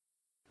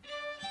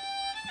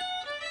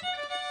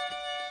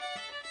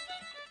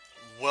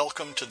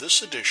Welcome to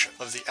this edition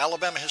of the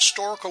Alabama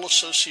Historical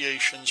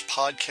Association's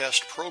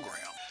podcast program.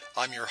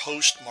 I'm your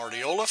host,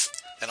 Marty Olaf,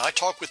 and I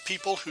talk with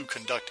people who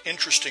conduct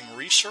interesting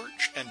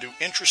research and do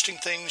interesting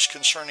things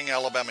concerning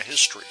Alabama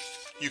history.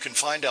 You can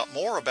find out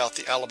more about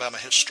the Alabama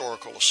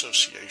Historical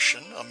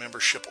Association, a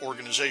membership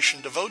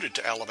organization devoted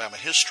to Alabama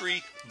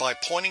history, by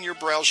pointing your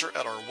browser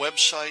at our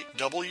website,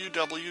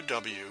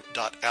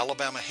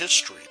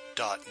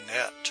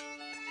 www.alabamahistory.net.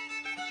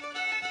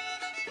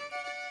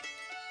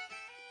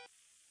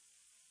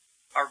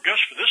 Our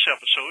guest for this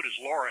episode is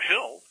Laura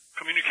Hill,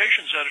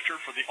 Communications Editor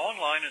for the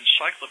Online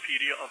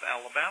Encyclopedia of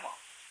Alabama.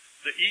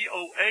 The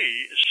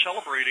EOA is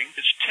celebrating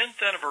its 10th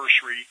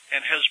anniversary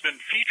and has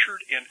been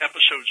featured in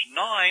episodes 9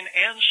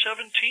 and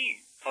 17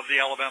 of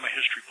the Alabama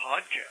History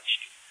Podcast.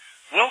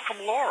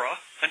 Welcome, Laura,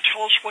 and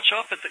tell us what's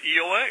up at the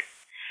EOA.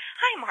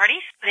 Hi, Marty.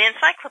 The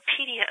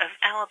Encyclopedia of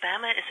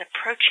Alabama is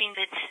approaching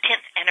its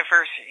 10th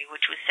anniversary,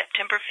 which was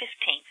September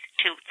 15th,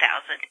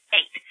 2008.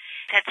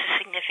 That's a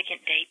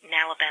significant date in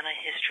Alabama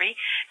history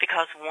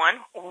because,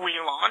 one,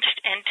 we launched,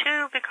 and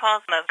two,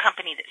 because the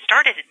company that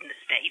started it in the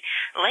state,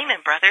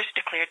 Lehman Brothers,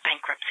 declared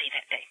bankruptcy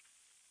that day.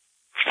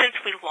 Since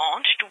we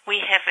launched,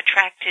 we have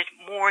attracted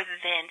more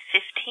than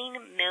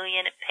 15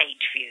 million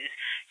page views,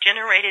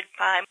 generated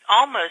by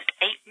almost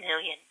 8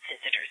 million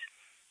visitors.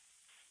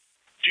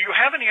 Do you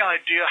have any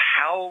idea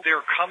how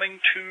they're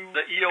coming to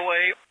the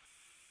EOA?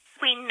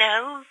 We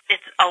know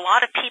it's a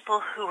lot of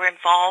people who are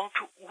involved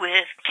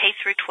with K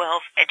through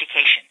 12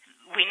 education.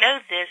 We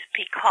know this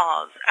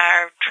because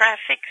our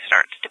traffic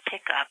starts to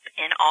pick up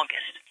in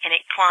August, and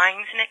it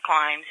climbs, and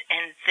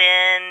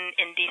then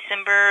in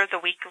December,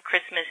 the week of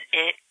Christmas,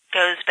 it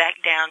goes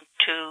back down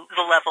to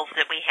the levels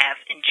that we have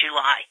in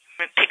July.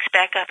 It picks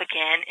back up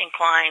again and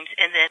climbs,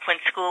 and then when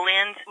school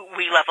ends,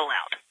 we level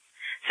out.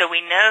 So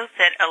we know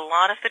that a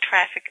lot of the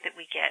traffic that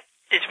we get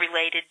is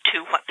related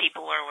to what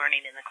people are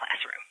learning in the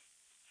classroom.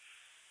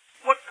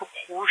 What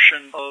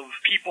proportion of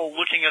people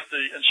looking at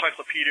the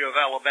Encyclopedia of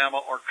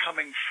Alabama are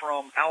coming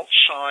from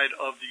outside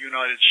of the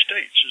United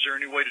States? Is there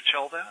any way to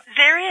tell that?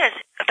 There is.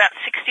 About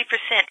 60%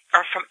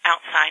 are from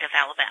outside of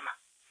Alabama.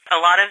 A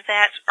lot of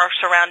that are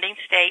surrounding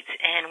states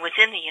and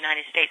within the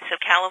United States. So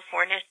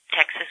California,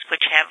 Texas,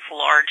 which have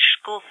large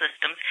school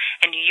systems,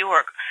 and New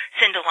York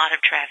send a lot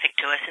of traffic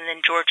to us. And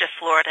then Georgia,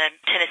 Florida,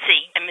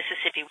 Tennessee, and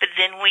Mississippi. But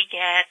then we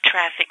get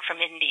traffic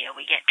from India.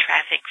 We get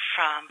traffic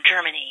from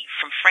Germany,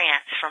 from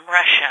France, from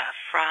Russia,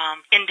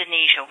 from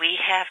Indonesia. We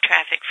have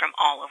traffic from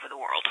all over the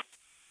world.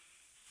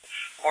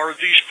 Are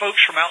these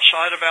folks from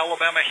outside of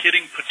Alabama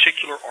hitting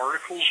particular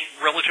articles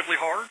relatively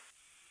hard?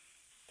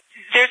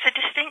 There's a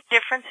distinct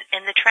difference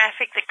in the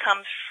traffic that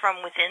comes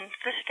from within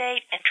the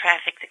state and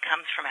traffic that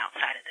comes from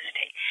outside of the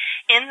state.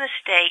 In the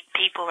state,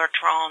 people are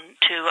drawn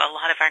to a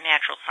lot of our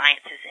natural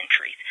sciences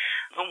entries,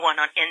 the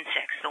one on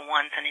insects, the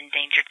ones on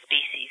endangered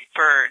species,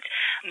 birds.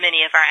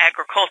 Many of our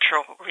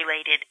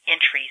agricultural-related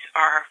entries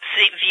are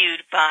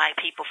viewed by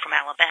people from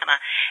Alabama,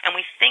 and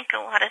we think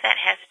a lot of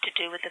that has to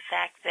do with the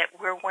fact that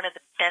we're one of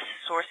the best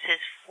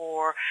sources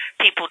for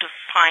people to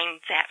find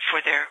that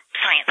for their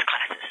science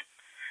classes.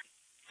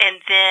 And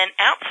then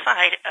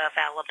outside of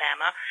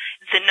Alabama,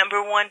 the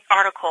number one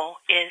article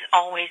is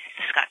always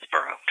the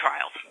Scottsboro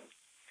trials.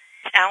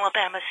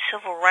 Alabama's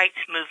civil rights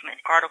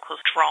movement articles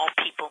draw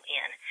people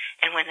in.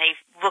 And when they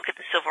look at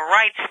the civil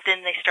rights,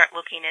 then they start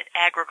looking at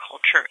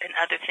agriculture and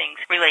other things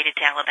related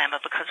to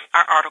Alabama because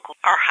our articles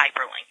are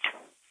hyperlinked.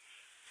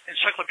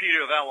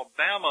 Encyclopedia of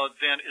Alabama,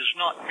 then, is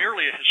not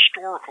merely a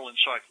historical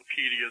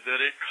encyclopedia, that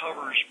it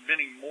covers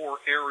many more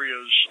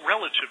areas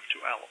relative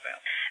to Alabama.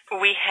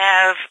 We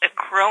have a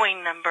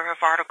growing number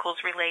of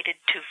articles related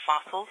to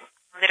fossils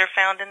that are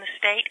found in the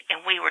state,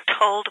 and we were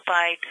told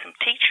by some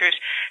teachers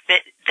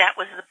that that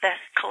was the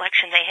best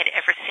collection they had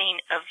ever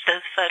seen of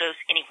those photos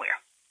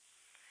anywhere.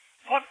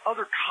 What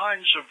other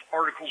kinds of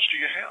articles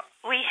do you have?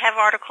 We have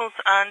articles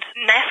on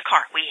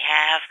NASCAR. We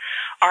have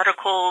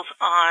articles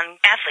on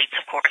athletes,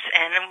 of course,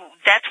 and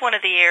that's one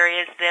of the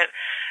areas that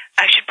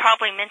I should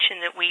probably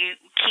mention that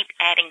we keep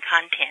adding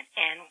content.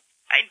 And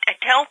I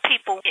tell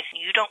people, if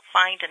you don't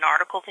find an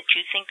article that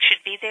you think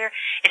should be there,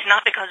 it's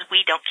not because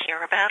we don't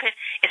care about it.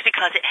 It's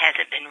because it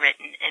hasn't been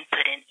written and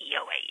put in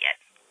EOA yet.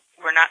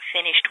 We're not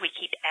finished. We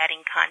keep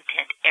adding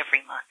content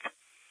every month.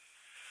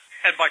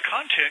 And by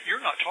content,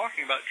 you're not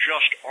talking about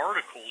just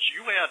articles.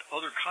 You add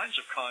other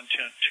kinds of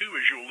content, too,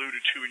 as you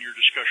alluded to in your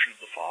discussion of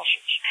the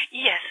fossils.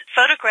 Yes,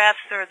 photographs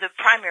are the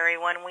primary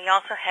one. We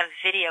also have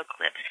video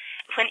clips.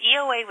 When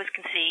EOA was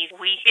conceived,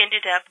 we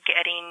ended up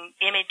getting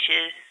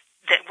images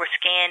that were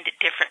scanned at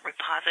different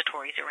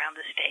repositories around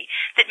the state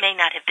that may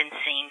not have been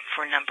seen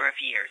for a number of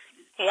years.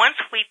 Once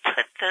we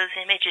put those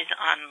images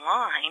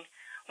online,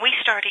 we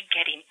started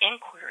getting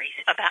inquiries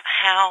about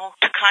how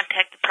to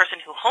contact the person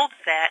who holds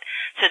that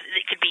so that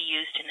it could be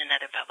used in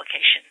another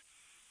publication.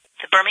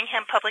 The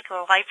Birmingham Public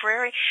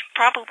Library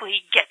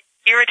probably get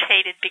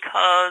irritated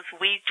because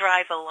we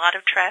drive a lot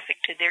of traffic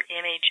to their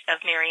image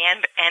of Mary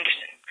Ann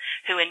Anderson,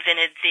 who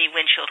invented the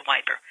windshield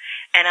wiper.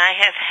 And I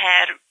have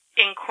had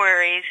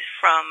inquiries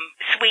from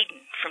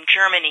Sweden, from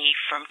Germany,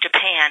 from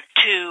Japan,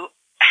 to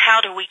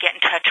how do we get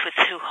in touch with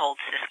who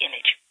holds this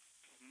image.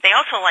 They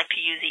also like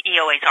to use the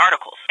EOA's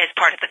articles as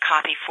part of the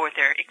copy for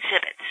their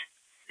exhibits.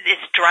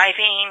 It's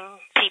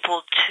driving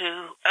people to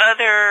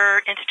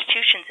other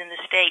institutions in the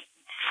state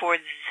for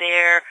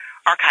their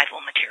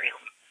archival material.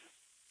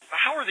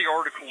 How are the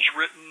articles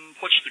written?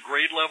 What's the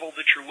grade level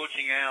that you're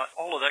looking at?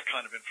 All of that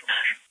kind of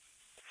information.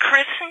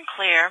 Chris and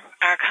Claire,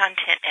 our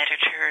content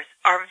editors,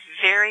 are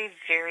very,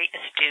 very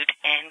astute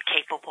and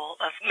capable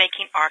of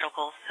making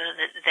articles so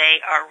that they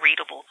are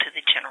readable to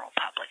the general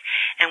public.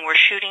 And we're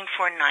shooting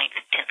for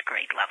 9th, 10th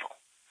grade level.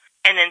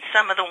 And then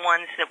some of the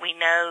ones that we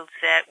know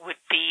that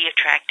would be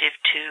attractive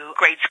to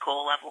grade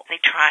school level, they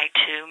try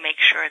to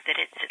make sure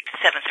that it's at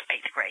 7th or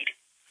 8th grade.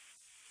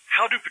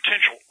 How do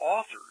potential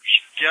authors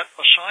get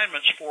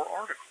assignments for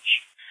articles?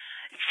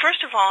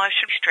 First of all, I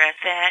should stress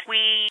that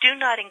we do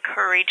not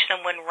encourage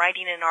someone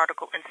writing an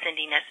article and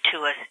sending it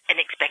to us and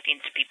expecting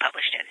it to be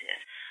published as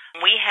is.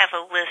 We have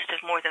a list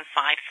of more than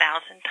 5,000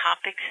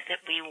 topics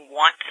that we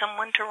want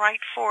someone to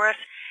write for us.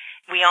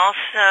 We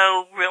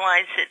also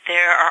realize that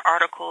there are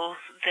articles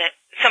that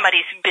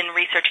somebody's been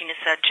researching a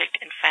subject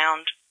and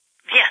found,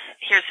 yes,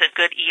 here's a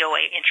good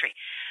EOA entry.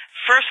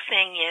 First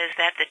thing is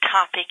that the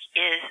topic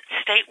is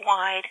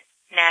statewide,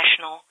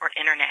 national, or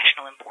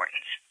international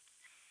importance.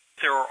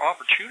 There are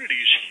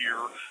opportunities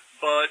here,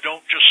 but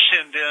don't just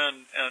send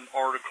in an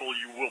article.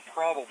 You will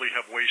probably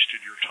have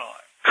wasted your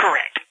time.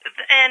 Correct.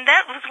 And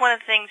that was one of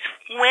the things,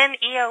 when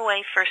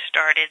EOA first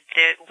started,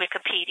 the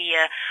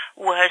Wikipedia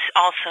was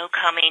also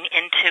coming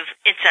into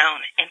its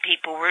own, and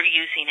people were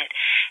using it.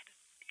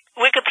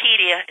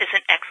 Wikipedia is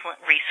an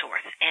excellent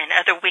resource, and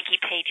other wiki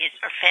pages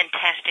are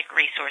fantastic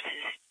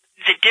resources.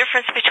 The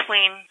difference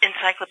between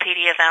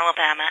Encyclopedia of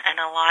Alabama and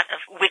a lot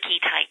of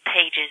wiki-type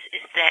pages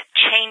is that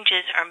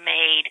changes are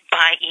made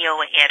by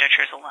EOA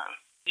editors alone.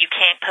 You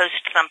can't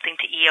post something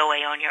to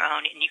EOA on your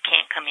own, and you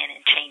can't come in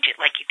and change it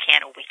like you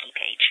can a wiki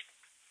page.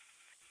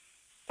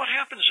 What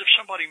happens if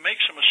somebody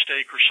makes a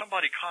mistake or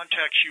somebody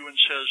contacts you and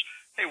says,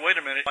 hey, wait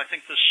a minute, I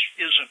think this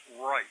isn't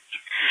right?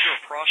 Is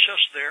there a process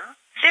there?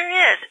 There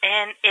is,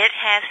 and it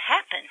has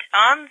happened.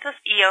 On the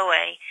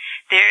EOA,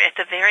 there at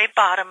the very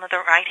bottom of the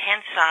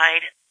right-hand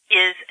side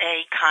is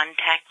a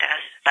Contact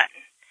Us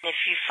button. If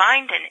you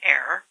find an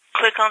error,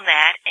 click on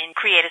that and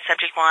create a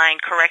subject line,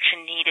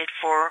 correction needed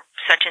for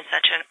such and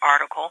such an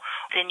article.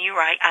 Then you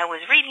write, I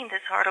was reading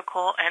this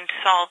article and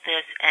saw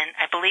this, and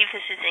I believe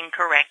this is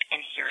incorrect, and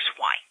here's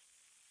why.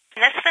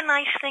 And that's the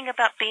nice thing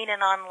about being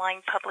an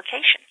online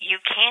publication. You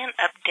can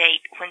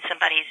update when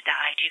somebody's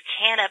died. You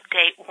can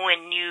update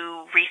when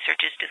new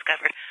research is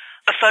discovered.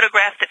 A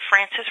photograph that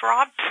Frances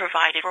Robb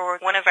provided for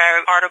one of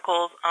our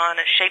articles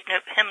on a Shape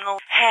Note hymnal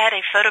had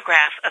a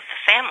photograph of the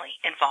family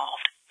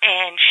involved.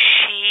 And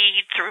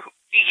she, through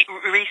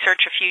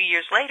research a few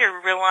years later,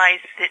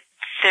 realized that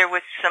there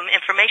was some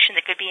information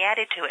that could be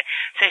added to it.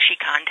 So she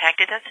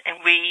contacted us,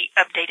 and we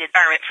updated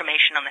our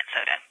information on that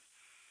photo.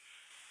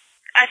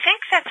 I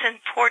think that's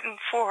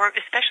important for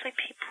especially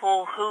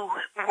people who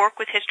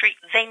work with history.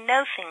 They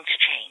know things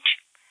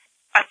change.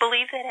 I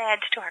believe that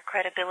adds to our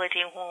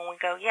credibility when we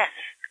go, yes,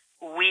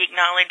 we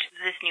acknowledge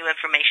this new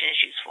information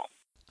is useful.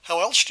 How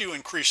else do you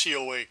increase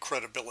EOA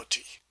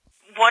credibility?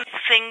 One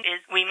thing is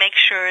we make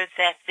sure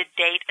that the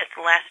date of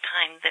the last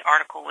time the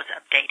article was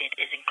updated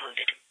is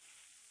included.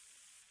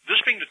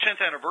 This being the 10th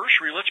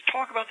anniversary, let's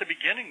talk about the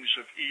beginnings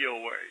of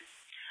EOA.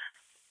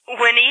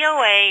 When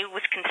EOA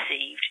was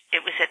conceived,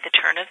 it was at the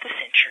turn of the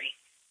century.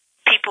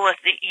 People at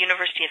the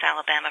University of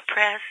Alabama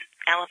Press,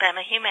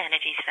 Alabama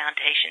Humanities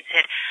Foundation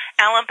said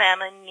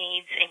Alabama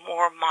needs a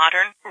more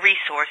modern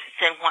resource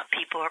than what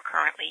people are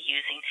currently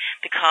using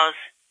because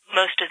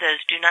most of those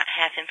do not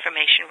have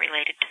information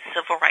related to the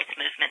civil rights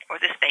movement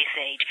or the space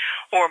age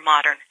or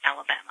modern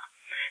Alabama.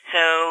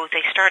 So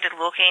they started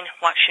looking,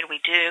 what should we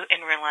do,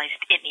 and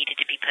realized it needed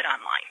to be put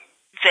online.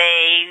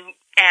 They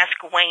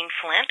asked Wayne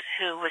Flint,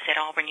 who was at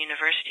Auburn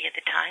University at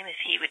the time,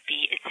 if he would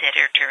be its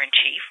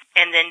editor-in-chief.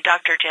 And then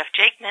Dr. Jeff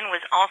Jakeman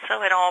was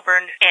also at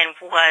Auburn and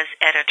was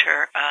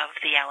editor of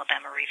the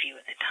Alabama Review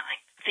at the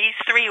time. These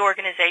three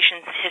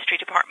organizations, the History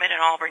Department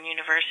at Auburn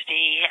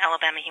University,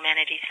 Alabama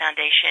Humanities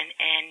Foundation,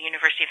 and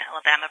University of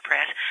Alabama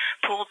Press,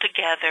 pulled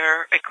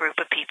together a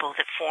group of people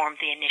that formed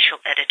the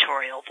initial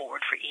editorial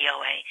board for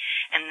EOA.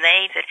 And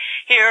they said,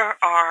 here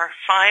are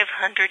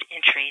 500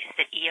 entries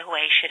that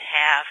EOA should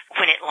have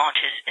when it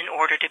launches in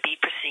order to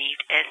be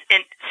perceived as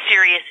a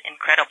serious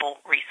and credible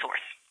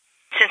resource.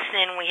 Since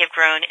then, we have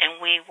grown, and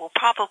we will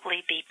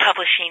probably be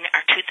publishing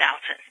our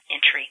 2000th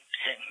entry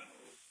soon.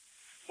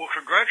 Well,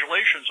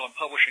 congratulations on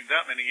publishing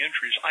that many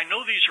entries. I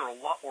know these are a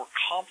lot more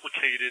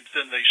complicated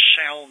than they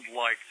sound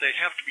like. They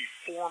have to be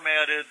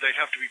formatted. They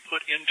have to be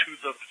put into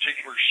the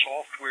particular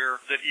software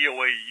that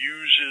EOA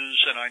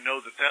uses, and I know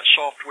that that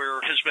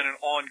software has been an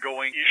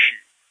ongoing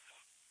issue.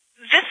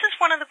 This is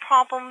one of the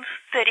problems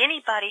that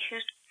anybody who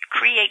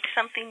creates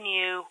something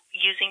new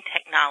using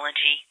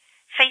technology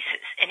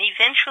faces, and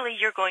eventually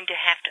you're going to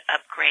have to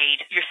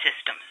upgrade your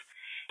systems.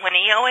 When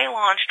EOA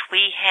launched,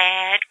 we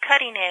had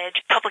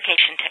cutting-edge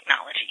publication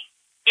technology.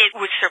 It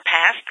was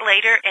surpassed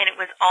later, and it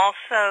was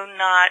also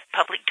not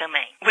public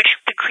domain, which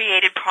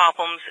created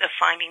problems of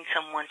finding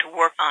someone to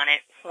work on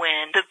it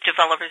when the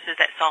developers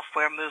of that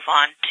software move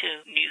on to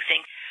new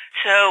things.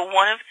 So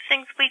one of the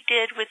things we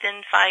did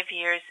within 5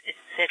 years is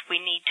that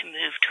we need to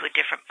move to a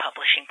different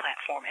publishing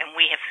platform, and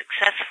we have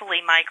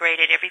successfully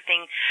migrated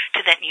everything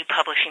to that new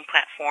publishing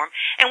platform,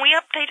 and we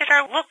updated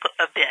our look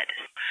a bit.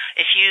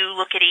 If you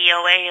look at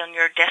EOA on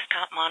your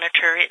desktop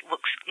monitor, it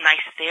looks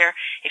nice there.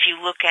 If you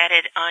look at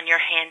it on your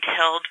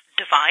handheld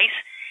device,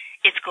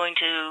 it's going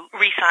to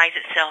resize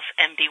itself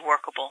and be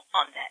workable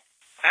on that.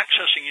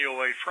 Accessing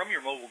EOA from your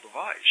mobile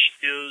device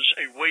is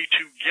a way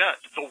to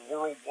get the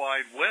World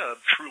Wide Web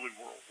truly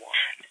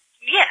worldwide.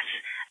 Yes.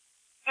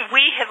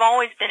 We have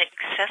always been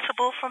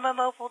accessible from a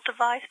mobile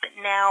device, but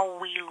now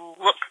we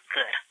look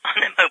good on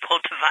a mobile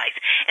device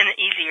and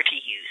easier to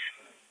use.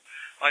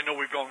 I know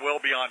we've gone well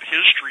beyond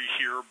history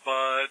here,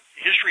 but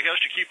history has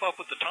to keep up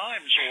with the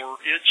times or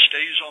it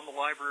stays on the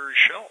library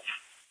shelf.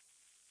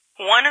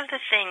 One of the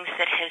things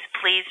that has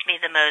pleased me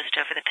the most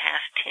over the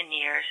past 10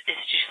 years is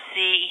to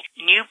see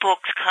new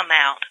books come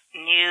out,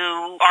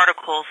 new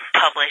articles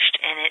published,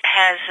 and it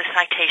has a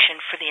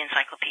citation for the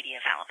Encyclopedia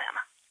of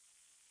Alabama.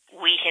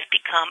 We have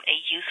become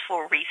a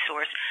useful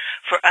resource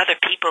for other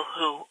people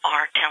who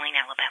are telling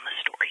Alabama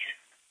stories.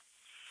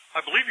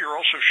 I believe you're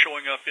also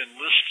showing up in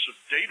lists of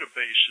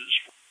databases,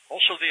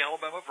 also the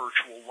Alabama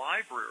Virtual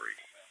Library.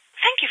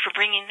 Thank you for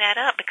bringing that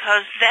up,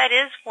 because that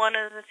is one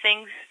of the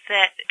things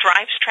that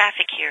drives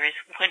traffic here is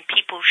when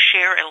people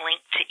share a link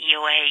to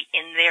EOA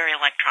in their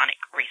electronic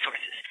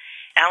resources.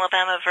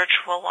 Alabama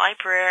Virtual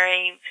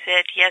Library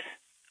said, yes,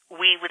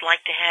 we would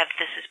like to have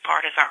this as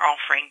part of our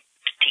offering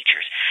to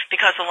teachers,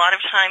 because a lot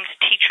of times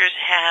teachers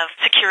have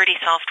security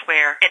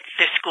software at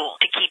their school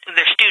to keep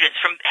their students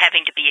from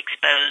having to be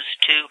exposed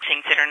to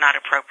things that are not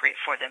appropriate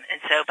for them.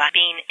 And so by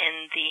being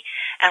in the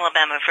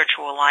Alabama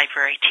Virtual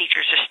Library,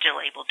 teachers are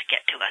still able to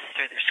get to us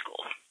through their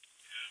schools.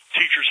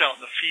 Teachers out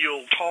in the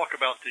field talk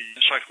about the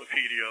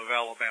Encyclopedia of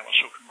Alabama,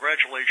 so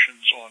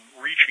congratulations on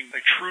reaching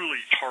a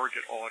truly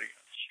target audience.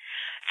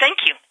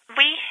 Thank you.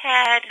 We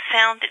had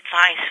sound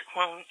advice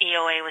when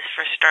EOA was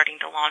first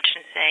starting to launch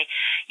and say,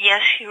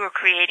 yes, you are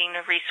creating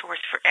a resource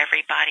for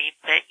everybody,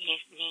 but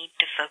you need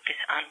to focus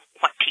on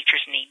what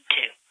teachers need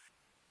too.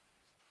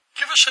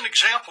 Give us an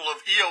example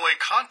of EOA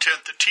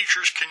content that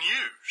teachers can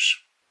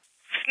use.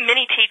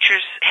 Many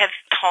teachers have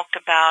talked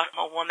about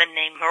a woman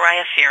named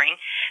Mariah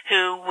Fearing,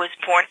 who was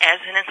born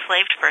as an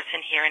enslaved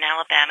person here in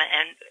Alabama,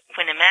 and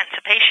when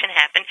emancipation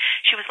happened,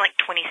 she was like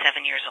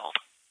 27 years old.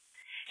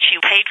 She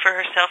paid for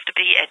herself to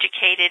be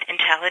educated in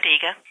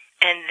Talladega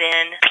and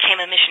then became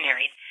a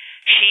missionary.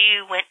 She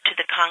went to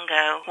the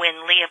Congo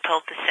when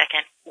Leopold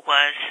II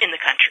was in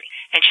the country,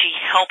 and she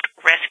helped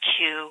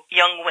rescue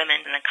young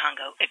women in the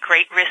Congo at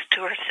great risk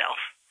to herself,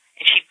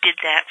 and she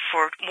did that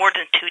for more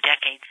than 2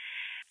 decades.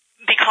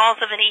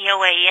 Because of an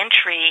EOA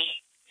entry,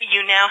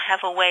 you now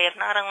have a way of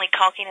not only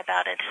talking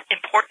about an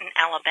important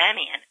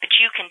Alabamian, but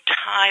you can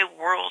tie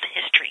world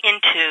history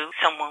into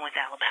someone with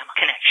Alabama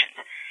connections.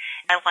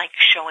 I like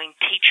showing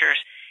teachers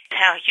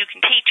how you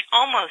can teach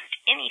almost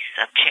any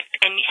subject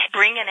and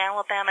bring an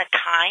Alabama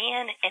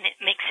tie-in, and it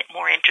makes it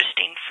more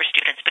interesting for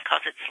students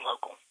because it's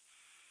local.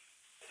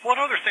 What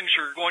other things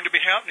are going to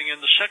be happening in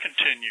the second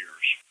 10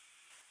 years?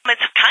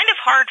 It's kind of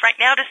hard right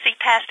now to see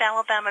past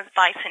Alabama's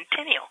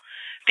bicentennial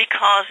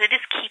because it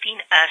is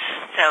keeping us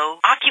so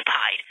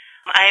occupied.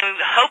 I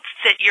hope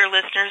that your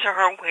listeners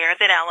are aware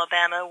that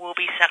Alabama will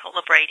be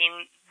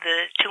celebrating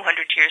the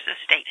 200 years of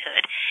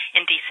statehood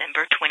in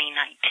December 2019,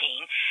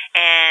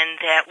 and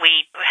that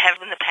we have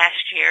in the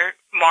past year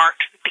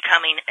marked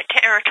becoming a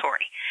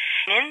territory.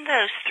 In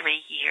those 3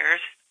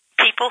 years,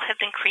 people have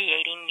been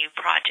creating new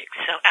projects.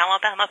 So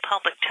Alabama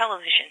Public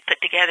Television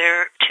put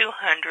together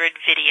 200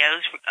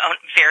 videos on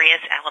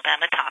various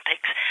Alabama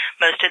topics.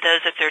 Most of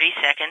those are 30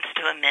 seconds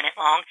to a minute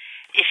long.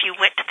 If you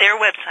went to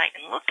their website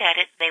and looked at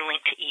it, they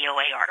linked to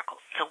EOA articles.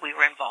 So we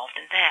were involved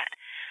in that.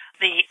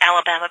 The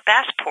Alabama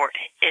Passport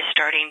is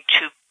starting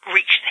to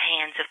reach the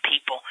hands of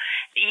people.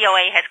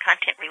 EOA has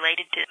content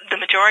related to the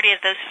majority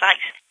of those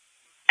sites.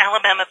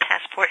 Alabama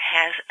Passport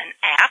has an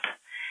app,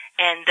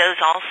 and those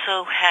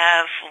also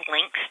have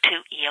links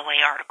to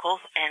EOA articles,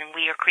 and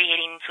we are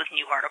creating with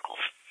new articles.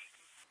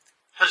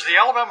 Has the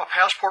Alabama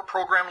Passport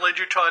program led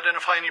you to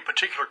identify any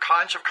particular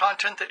kinds of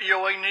content that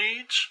EOA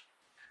needs?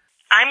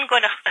 I'm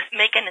going to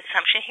make an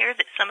assumption here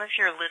that some of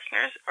your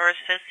listeners are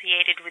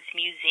associated with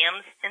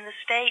museums in the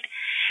state.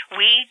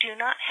 We do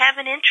not have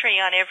an entry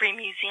on every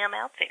museum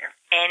out there.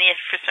 And if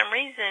for some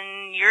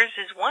reason yours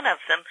is one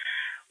of them,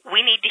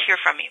 we need to hear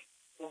from you.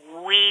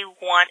 We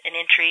want an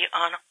entry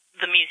on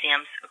the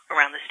museums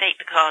around the state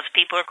because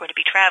people are going to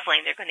be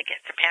traveling. They're going to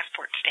get their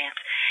passport stamps,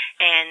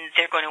 and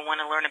they're going to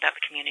want to learn about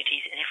the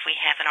communities. And if we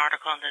have an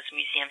article on those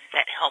museums,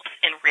 that helps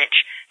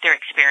enrich their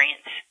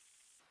experience.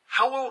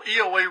 How will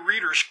EOA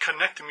readers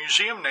connect the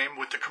museum name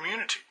with the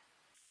community?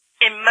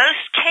 In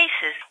most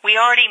cases,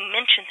 we already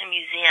mention the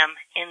museum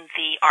in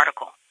the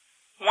article.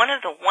 One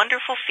of the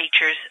wonderful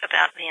features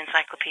about the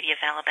Encyclopedia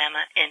of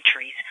Alabama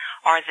entries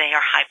are they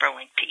are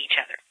hyperlinked to each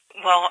other.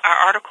 Well, our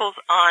articles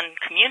on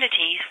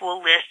communities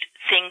will list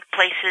things,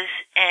 places,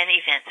 and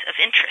events of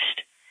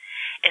interest.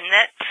 In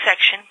that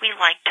section, we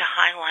like to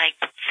highlight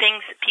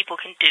things that people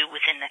can do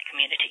within that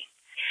community.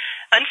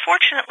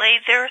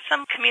 Unfortunately, there are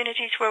some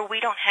communities where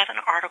we don't have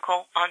an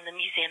article on the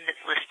museum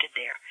that's listed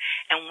there,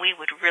 and we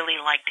would really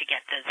like to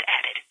get those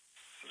added.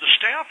 The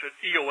staff at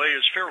EOA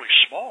is fairly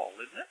small,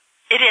 isn't it?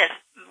 It is.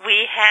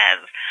 We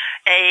have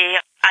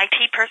a IT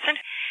person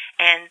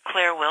and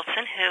Claire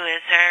Wilson, who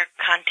is our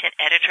content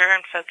editor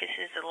and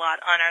focuses a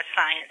lot on our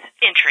science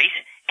entries,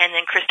 and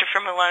then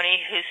Christopher Maloney,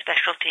 whose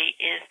specialty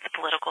is the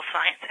political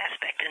science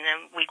aspect, and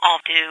then we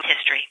all do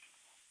history.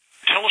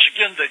 Tell us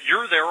again that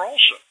you're there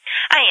also.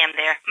 I am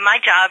there. My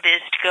job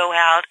is to go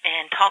out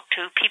and talk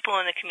to people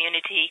in the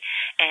community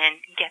and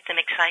get them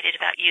excited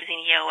about using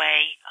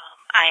EOA.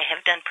 I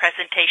have done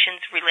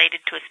presentations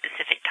related to a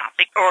specific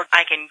topic, or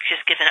I can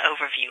just give an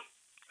overview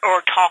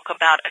or talk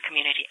about a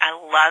community. I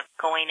love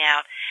going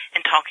out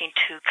and talking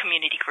to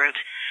community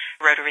groups,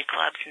 Rotary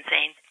clubs, and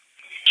saying.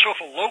 So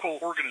if a local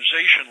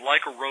organization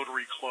like a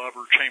Rotary Club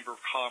or Chamber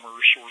of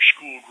Commerce or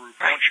school group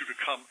wants you to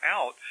come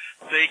out,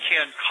 they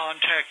can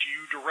contact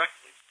you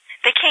directly.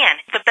 They can.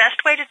 The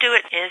best way to do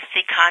it is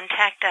the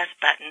Contact Us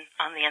button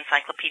on the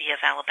Encyclopedia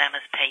of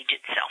Alabama's page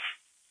itself.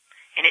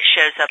 And it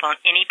shows up on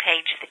any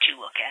page that you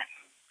look at.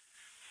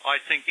 I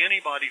think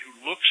anybody who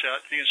looks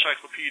at the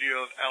Encyclopedia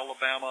of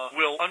Alabama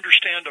will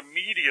understand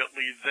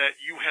immediately that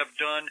you have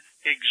done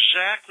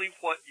exactly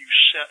what you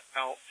set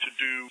out to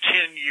do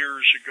 10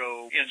 years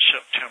ago in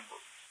September.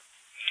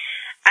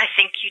 I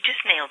think you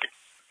just nailed it.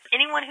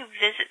 Anyone who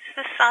visits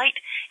the site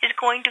is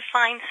going to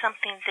find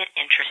something that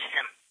interests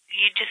them.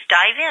 You just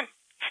dive in.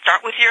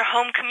 Start with your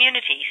home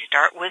community.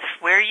 Start with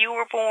where you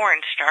were born.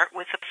 Start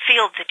with a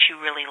field that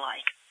you really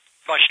like.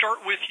 By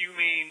start with, you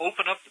mean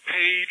open up the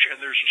page and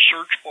there's a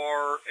search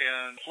bar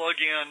and plug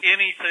in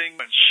anything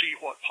and see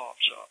what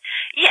pops up.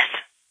 Yes.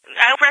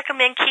 I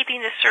recommend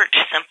keeping the search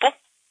simple.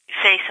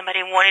 Say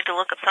somebody wanted to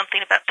look up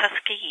something about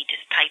Tuskegee,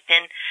 just type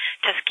in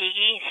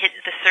Tuskegee, hit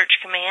the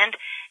search command,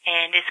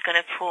 and it's going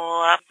to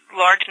pull up a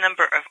large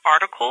number of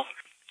articles.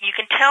 You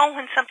can tell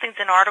when something's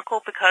an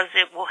article because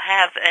it will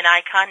have an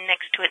icon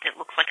next to it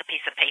that looks like a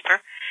piece of paper.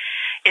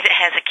 If it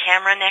has a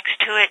camera next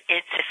to it,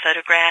 it's a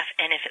photograph,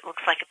 and if it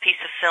looks like a piece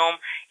of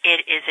film,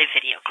 it is a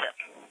video clip.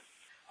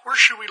 Where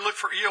should we look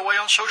for EOA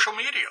on social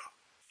media?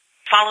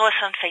 Follow us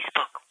on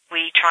Facebook.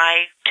 We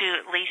try to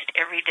at least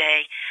every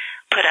day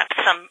put up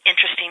some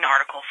interesting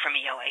article from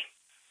EOA.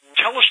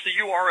 Tell us the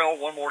URL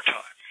one more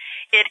time.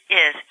 It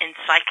is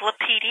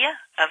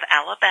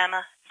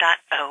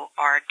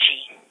encyclopediaofalabama.org.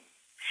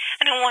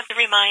 And I want to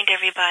remind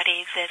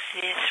everybody that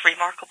this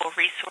remarkable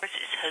resource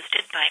is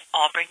hosted by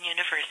Auburn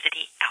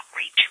University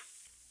Outreach.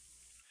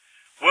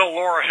 Well,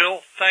 Laura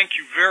Hill, thank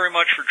you very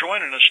much for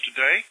joining us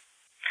today.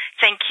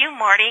 Thank you,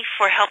 Marty,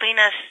 for helping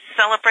us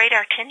celebrate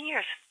our 10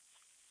 years.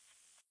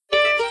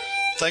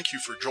 Thank you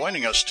for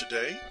joining us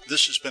today.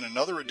 This has been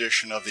another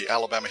edition of the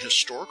Alabama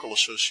Historical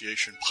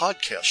Association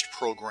podcast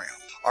program.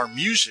 Our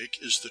music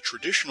is the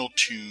traditional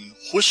tune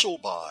Whistle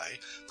By,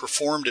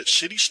 performed at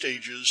City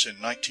Stages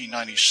in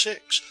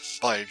 1996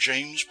 by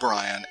James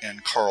Bryan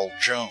and Carl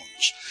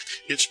Jones.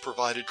 It's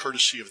provided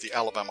courtesy of the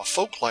Alabama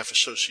Folklife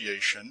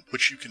Association,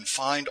 which you can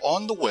find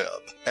on the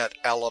web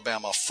at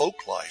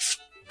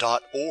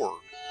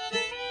alabamafolklife.org.